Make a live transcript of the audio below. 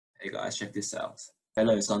Hey guys, check this out.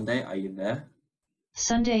 Hello Sunday, are you there?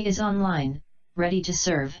 Sunday is online, ready to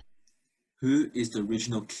serve. Who is the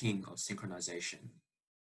original king of synchronization?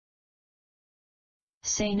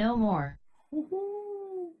 Say no more.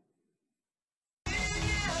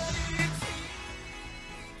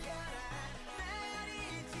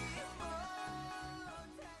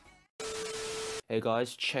 Hey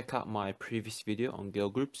guys, check out my previous video on girl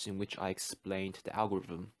groups in which I explained the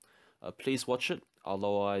algorithm. Please watch it,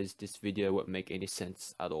 otherwise this video won't make any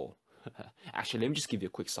sense at all. Actually, let me just give you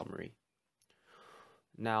a quick summary.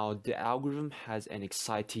 Now, the algorithm has an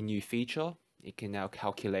exciting new feature. It can now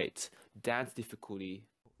calculate dance difficulty.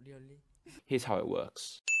 Really? Here's how it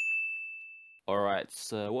works. Alright,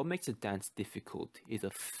 so what makes a dance difficult is a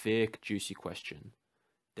thick, juicy question.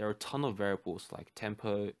 There are a ton of variables like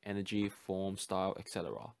tempo, energy, form, style,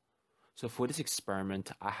 etc. So for this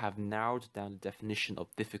experiment, I have narrowed down the definition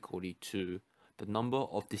of difficulty to the number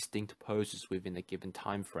of distinct poses within a given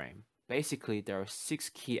time frame. Basically, there are 6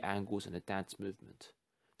 key angles in a dance movement.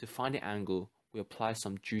 To find the angle, we apply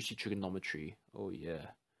some juicy trigonometry. Oh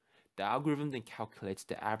yeah. The algorithm then calculates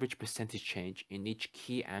the average percentage change in each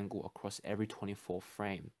key angle across every 24th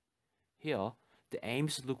frame. Here, the aim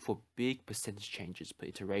is to look for big percentage changes per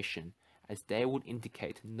iteration, as they would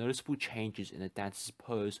indicate noticeable changes in a dancer's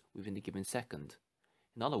pose within a given second.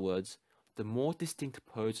 In other words, the more distinct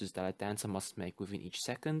poses that a dancer must make within each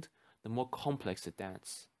second, the more complex the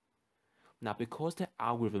dance. Now, because the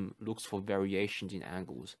algorithm looks for variations in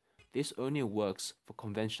angles, this only works for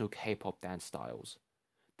conventional K-pop dance styles.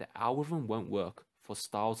 The algorithm won't work for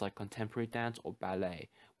styles like contemporary dance or ballet,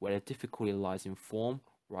 where the difficulty lies in form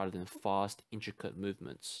rather than fast, intricate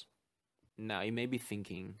movements. Now you may be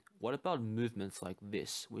thinking, what about movements like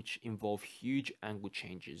this, which involve huge angle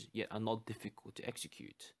changes yet are not difficult to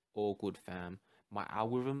execute? All good fam, my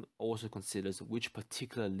algorithm also considers which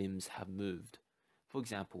particular limbs have moved. For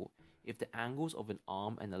example, if the angles of an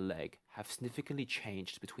arm and a leg have significantly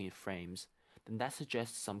changed between frames, then that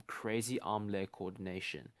suggests some crazy arm-leg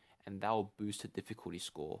coordination, and that will boost the difficulty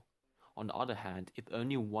score. On the other hand, if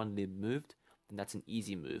only one limb moved, then that's an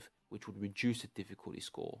easy move, which would reduce the difficulty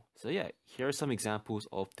score. So yeah, here are some examples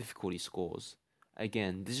of difficulty scores.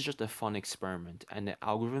 Again, this is just a fun experiment, and the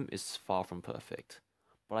algorithm is far from perfect.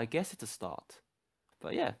 But I guess it's a start.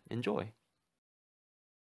 But yeah, enjoy.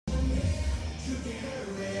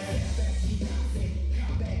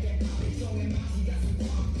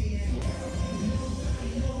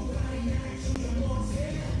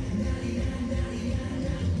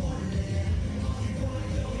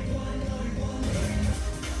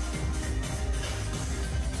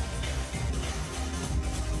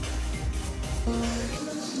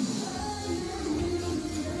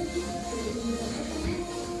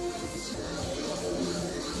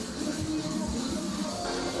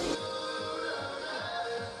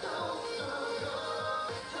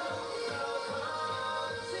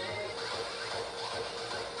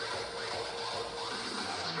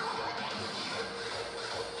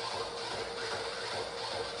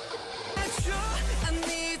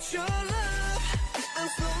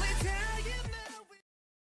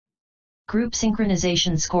 Group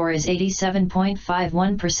synchronization score is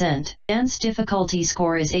 87.51%. Dance difficulty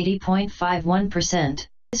score is 80.51%.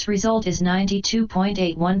 This result is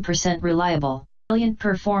 92.81% reliable. Brilliant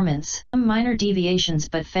performance. Some minor deviations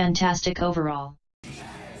but fantastic overall.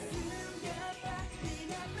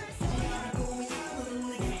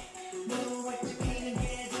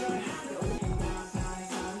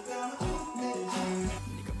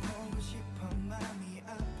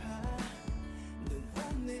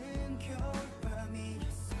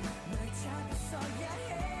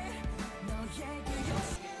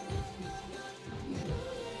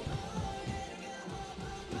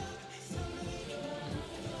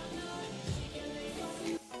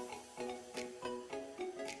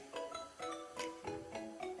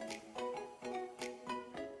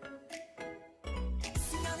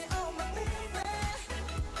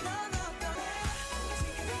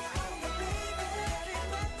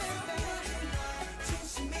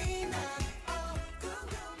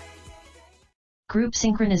 Group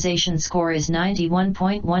synchronization score is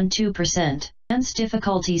 91.12%. Dance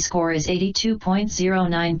difficulty score is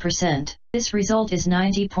 82.09%. This result is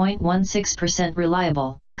 90.16%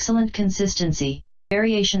 reliable. Excellent consistency.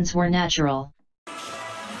 Variations were natural.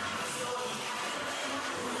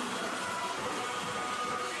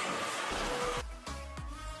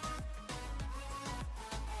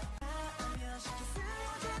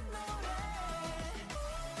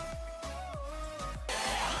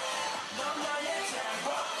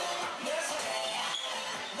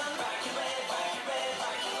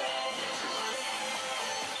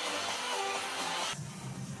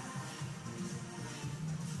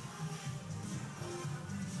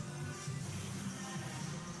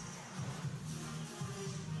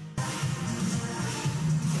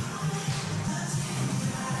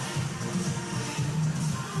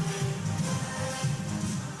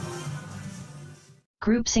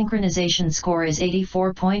 Group synchronization score is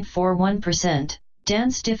 84.41%.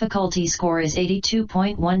 Dance difficulty score is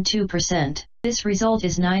 82.12%. This result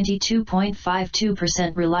is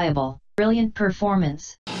 92.52% reliable. Brilliant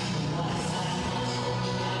performance.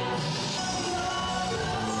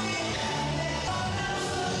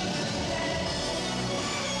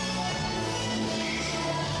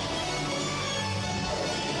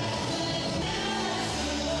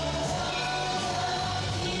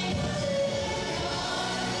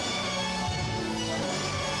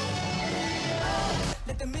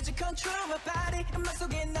 Let the music control my body. 음악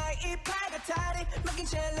속에 나의 이 팔같아리 막힌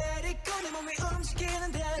채 let it go. 내 몸이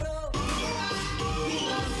움직이는 대로.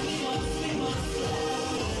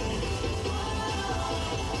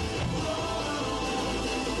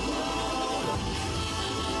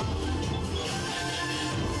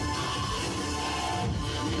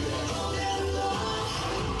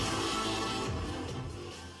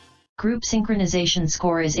 Group synchronization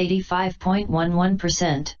score is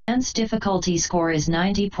 85.11%. Dance difficulty score is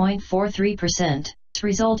 90.43%. This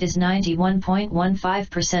result is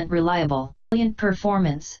 91.15% reliable. Brilliant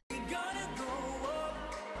performance.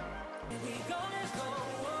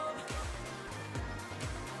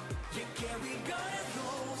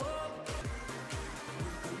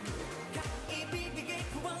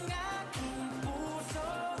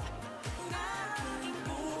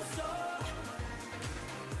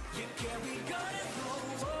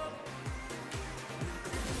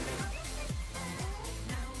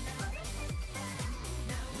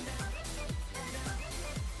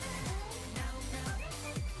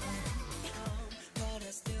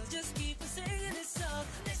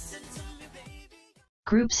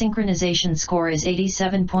 Group synchronization score is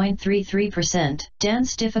 87.33%.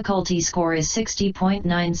 Dance difficulty score is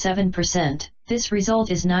 60.97%. This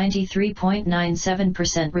result is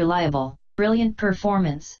 93.97% reliable. Brilliant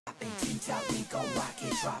performance.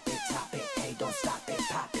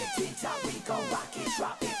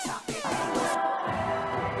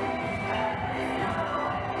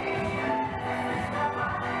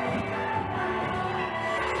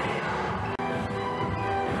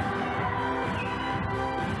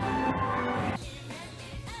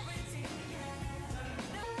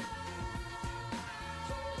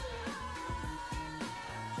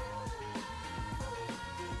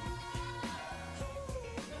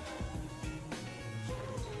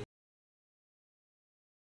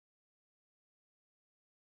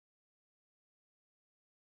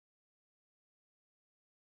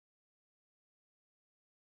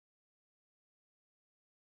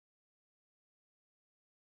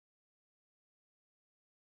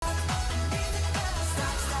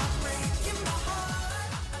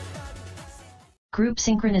 Group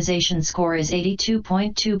synchronization score is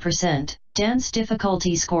 82.2%. Dance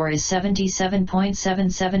difficulty score is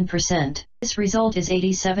 77.77%. This result is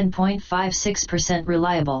 87.56%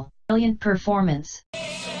 reliable. Brilliant performance.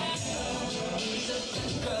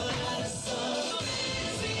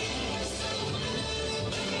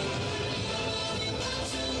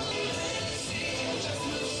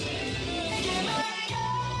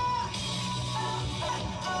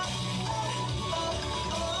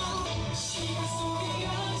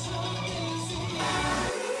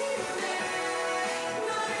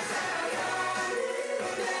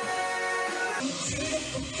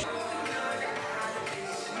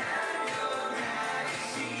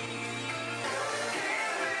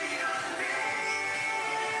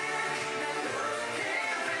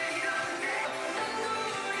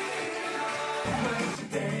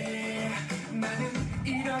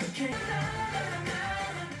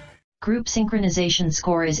 Group synchronization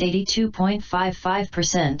score is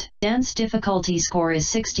 82.55%. Dance difficulty score is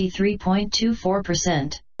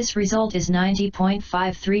 63.24%. This result is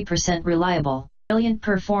 90.53% reliable. Brilliant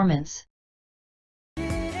performance.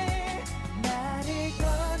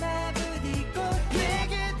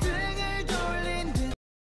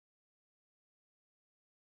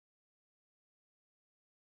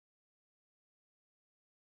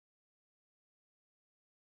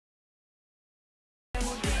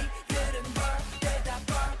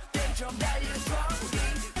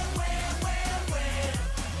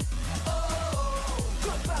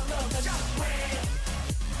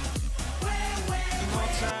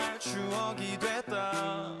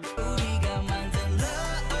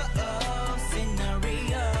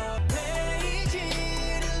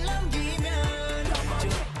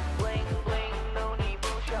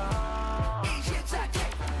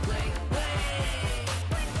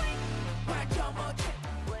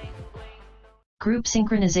 Group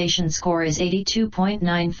synchronization score is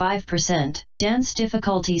 82.95%. Dance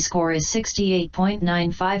difficulty score is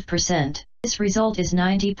 68.95%. This result is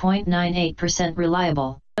 90.98%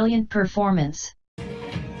 reliable. Brilliant performance.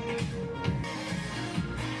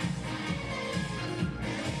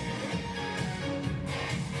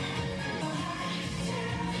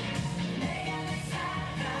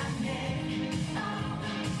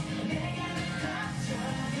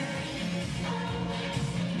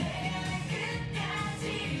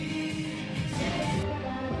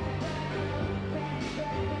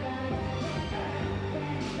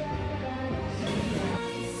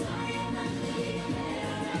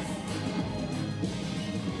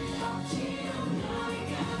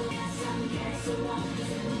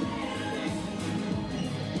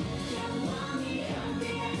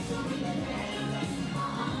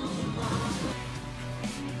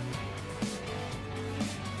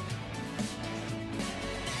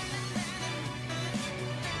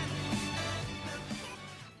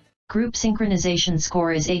 Group synchronization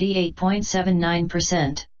score is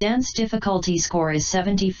 88.79%. Dance difficulty score is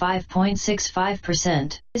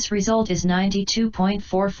 75.65%. This result is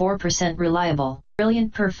 92.44% reliable.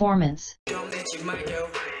 Brilliant performance.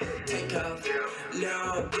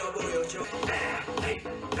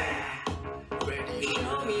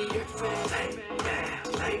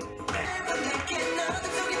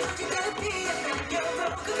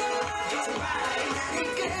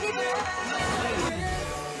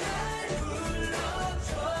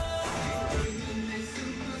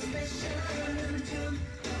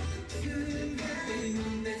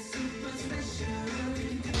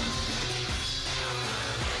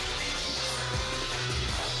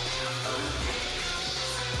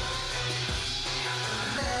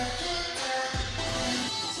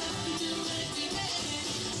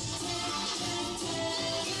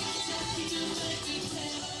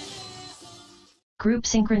 Group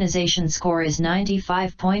synchronization score is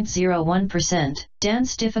 95.01%.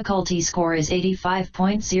 Dance difficulty score is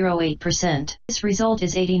 85.08%. This result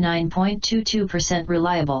is 89.22%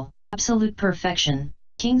 reliable. Absolute perfection.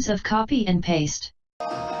 Kings of copy and paste.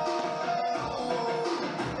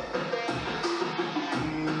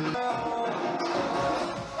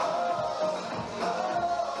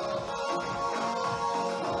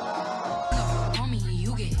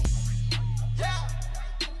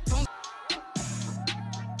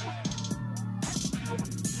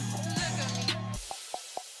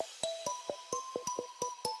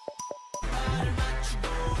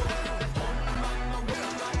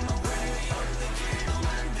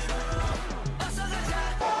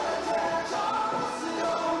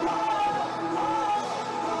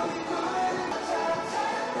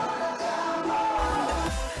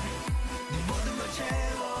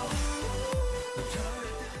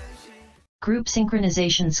 Group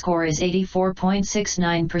synchronization score is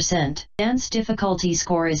 84.69%. Dance difficulty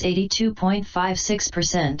score is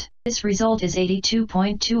 82.56%. This result is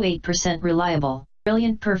 82.28% reliable.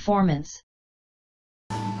 Brilliant performance.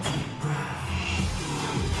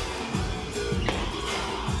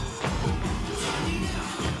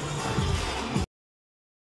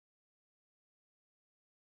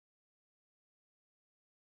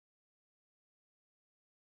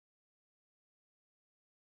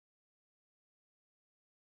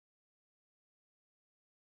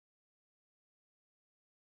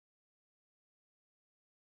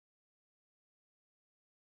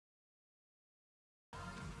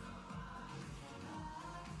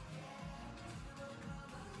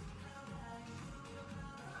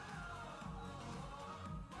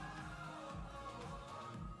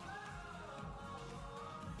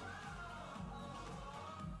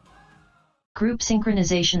 Group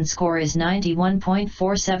synchronization score is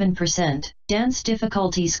 91.47%. Dance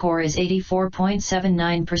difficulty score is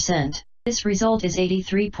 84.79%. This result is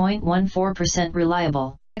 83.14%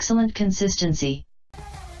 reliable. Excellent consistency.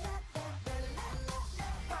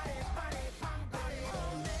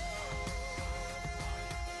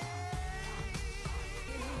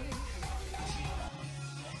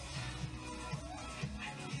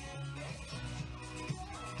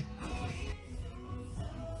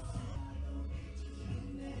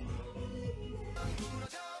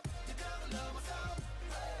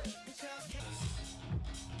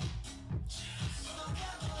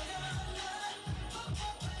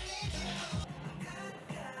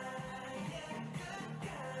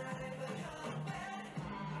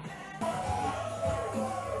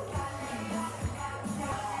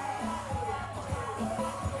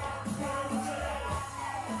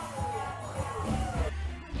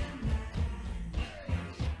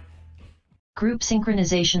 Group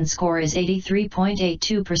synchronization score is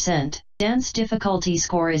 83.82%. Dance difficulty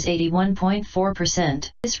score is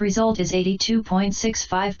 81.4%. This result is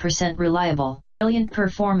 82.65% reliable. Brilliant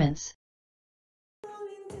performance.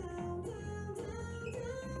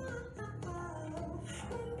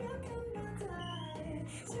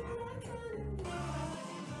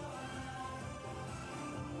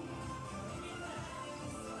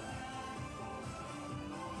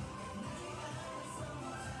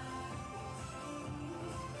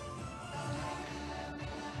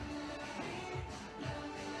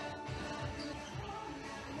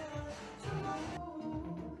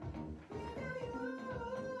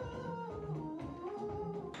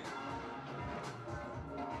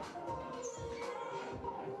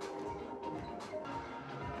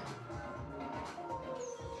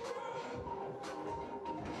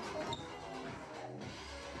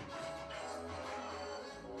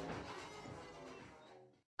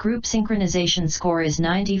 Group synchronization score is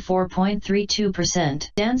 94.32%.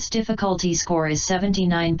 Dance difficulty score is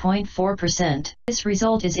 79.4%. This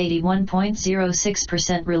result is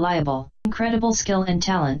 81.06% reliable. Incredible skill and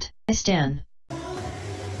talent. I stan.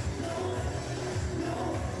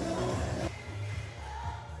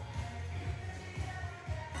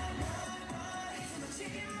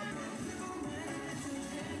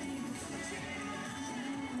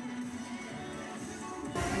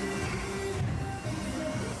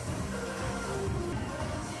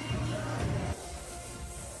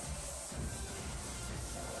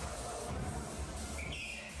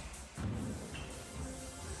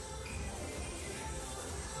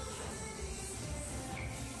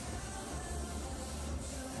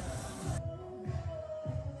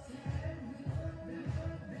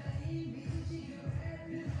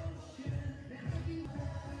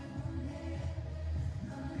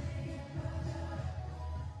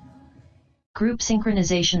 Group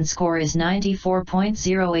synchronization score is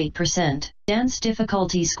 94.08%. Dance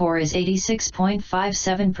difficulty score is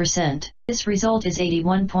 86.57%. This result is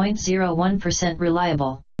 81.01%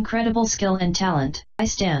 reliable. Incredible skill and talent. I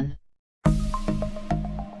stan.